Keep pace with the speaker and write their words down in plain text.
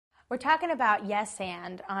We're talking about yes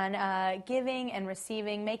and on giving and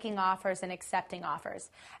receiving, making offers and accepting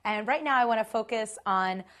offers. And right now I want to focus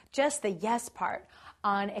on just the yes part,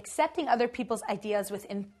 on accepting other people's ideas with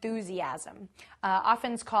enthusiasm.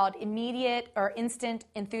 Often it's called immediate or instant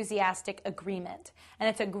enthusiastic agreement. And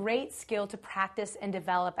it's a great skill to practice and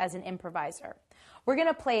develop as an improviser. We're going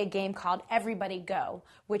to play a game called Everybody Go,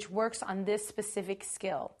 which works on this specific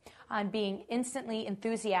skill, on being instantly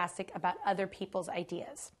enthusiastic about other people's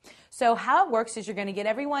ideas. So how it works is you're going to get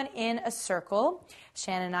everyone in a circle.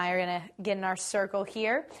 Shannon and I are going to get in our circle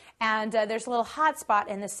here, and there's a little hot spot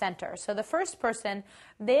in the center. So the first person,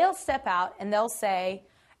 they'll step out and they'll say,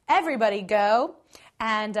 "Everybody go,"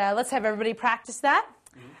 and let's have everybody practice that.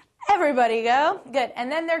 Everybody go. Good.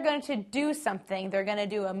 And then they're going to do something. They're going to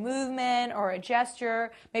do a movement or a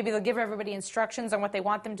gesture. Maybe they'll give everybody instructions on what they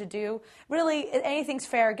want them to do. Really, anything's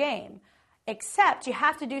fair game. Except you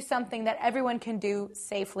have to do something that everyone can do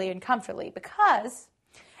safely and comfortably, because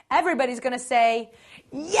everybody's going to say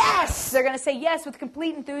yes. They're going to say yes with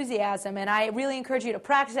complete enthusiasm. And I really encourage you to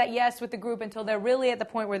practice that yes with the group until they're really at the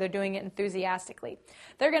point where they're doing it enthusiastically.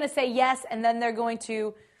 They're going to say yes, and then they're going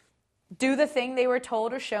to do the thing they were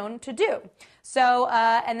told or shown to do. So,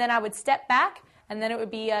 and then I would step back, and then it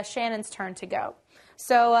would be Shannon's turn to go.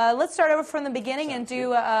 So let's start over from the beginning and do.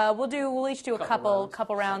 We'll each do a couple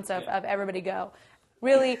rounds of everybody go.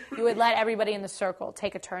 Really, you would let everybody in the circle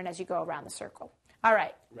take a turn as you go around the circle. All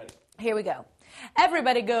right. Ready. Here we go.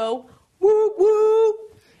 Everybody go. Woo woo.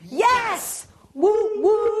 Yes. Woo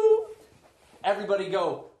woo. Everybody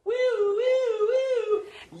go. Woo woo woo.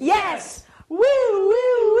 Yes. Woo, woo,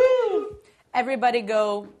 woo. Everybody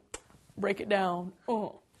go, break it down.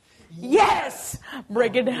 Oh. Yes!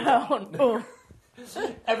 Break it down. Oh.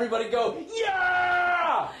 Everybody go,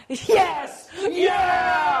 yeah! Yes!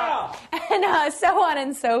 Yeah! And so on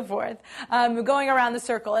and so forth, going around the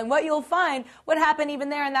circle. And what you'll find, what happened even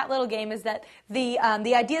there in that little game, is that the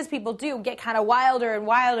ideas people do get kind of wilder and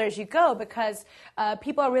wilder as you go, because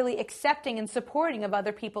people are really accepting and supporting of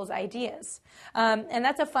other people's ideas. And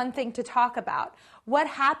that's a fun thing to talk about. What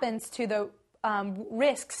happens to the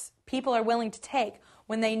risks people are willing to take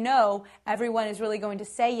when they know everyone is really going to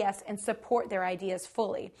say yes and support their ideas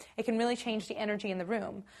fully? It can really change the energy in the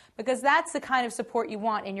room, because that's the kind of support you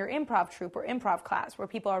want in your improv troupe or improv class, where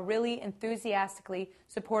people are really enthusiastically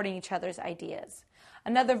supporting each other's ideas.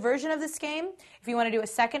 Another version of this game, if you want to do a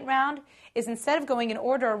second round, is instead of going in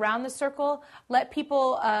order around the circle, let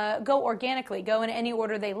people go organically, go in any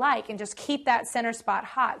order they like, and just keep that center spot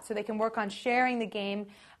hot so they can work on sharing the game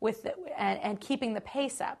and keeping the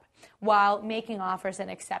pace up while making offers and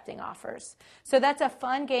accepting offers. So that's a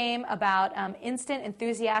fun game about instant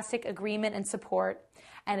enthusiastic agreement and support,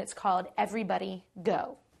 and it's called Everybody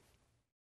Go.